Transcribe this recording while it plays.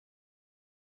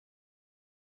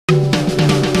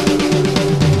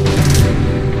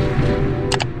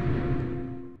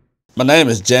My name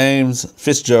is James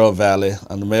Fitzgerald Valley.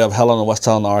 I'm the mayor of Helena-West,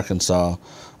 Arkansas.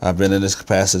 I've been in this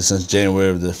capacity since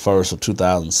January the 1st of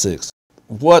 2006.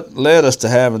 What led us to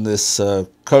having this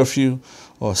curfew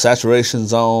or saturation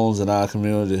zones in our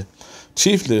community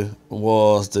chiefly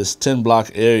was this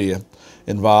 10-block area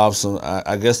involved some,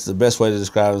 I guess the best way to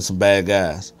describe it is some bad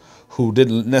guys who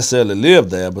didn't necessarily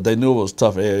live there, but they knew it was a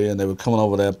tough area and they were coming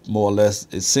over there more or less,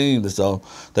 it seemed as though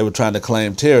they were trying to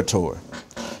claim territory.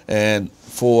 And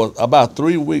for about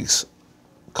 3 weeks,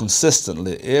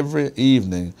 consistently, every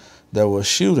evening, there was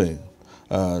shooting.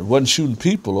 It wasn't shooting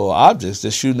people or objects,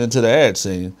 just shooting into the ad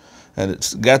scene. And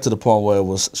it got to the point where it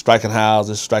was striking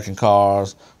houses, striking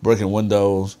cars, breaking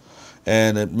windows.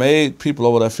 And it made people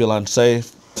over there feel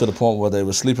unsafe to the point where they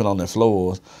were sleeping on their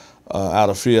floors out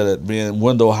of fear that being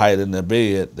window height in their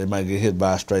bed, they might get hit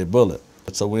by a stray bullet.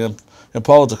 So we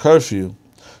imposed a curfew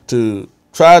to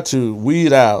try to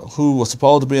weed out who was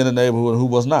supposed to be in the neighborhood and who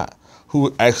was not,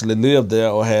 who actually lived there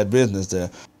or had business there.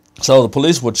 So the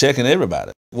police were checking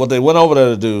everybody. What they went over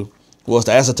there to do was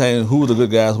to ascertain who were the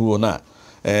good guys, who were not.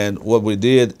 And what we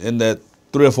did in that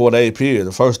 3 or 4 day period,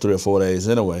 the first 3 or 4 days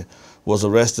anyway, was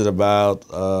arrested about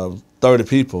 30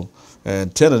 people,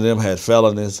 and 10 of them had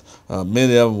felonies.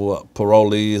 Many of them were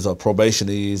parolees or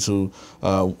probationees who,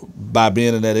 by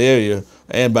being in that area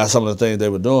and by some of the things they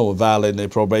were doing, were violating their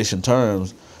probation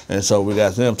terms. And so we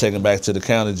got them taken back to the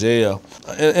county jail.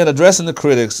 In addressing the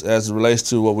critics as it relates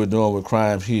to what we're doing with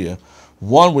crime here,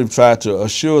 one, we've tried to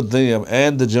assure them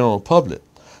and the general public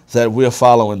that we're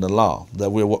following the law, that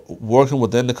we're working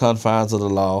within the confines of the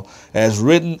law as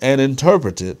written and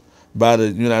interpreted by the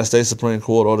United States Supreme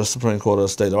Court or the Supreme Court of the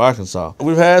state of Arkansas.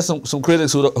 We've had some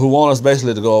critics who want us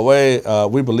basically to go away.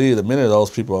 We believe that many of those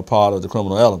people are part of the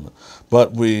criminal element.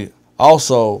 But we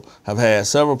also have had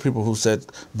several people who said,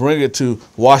 bring it to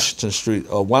Washington Street,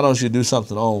 or why don't you do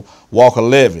something on Walker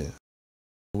Levy?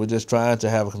 We're just trying to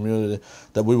have a community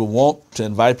that we would want to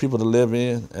invite people to live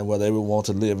in and where they would want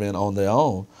to live in on their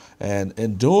own. And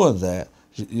in doing that,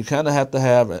 you kind of have to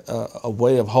have a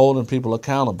way of holding people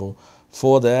accountable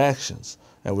for their actions.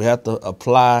 And we have to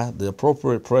apply the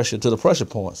appropriate pressure to the pressure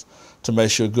points to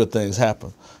make sure good things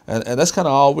happen. And that's kind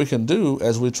of all we can do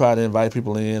as we try to invite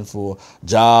people in for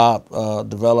job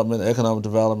development, economic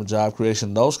development, job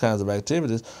creation, those kinds of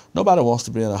activities. Nobody wants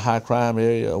to be in a high crime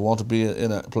area or want to be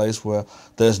in a place where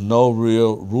there's no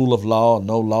real rule of law,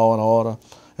 no law and order,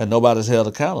 and nobody's held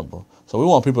accountable. So we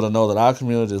want people to know that our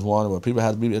community is one where people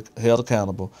have to be held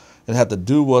accountable and have to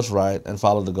do what's right and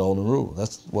follow the golden rule.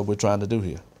 That's what we're trying to do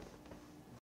here.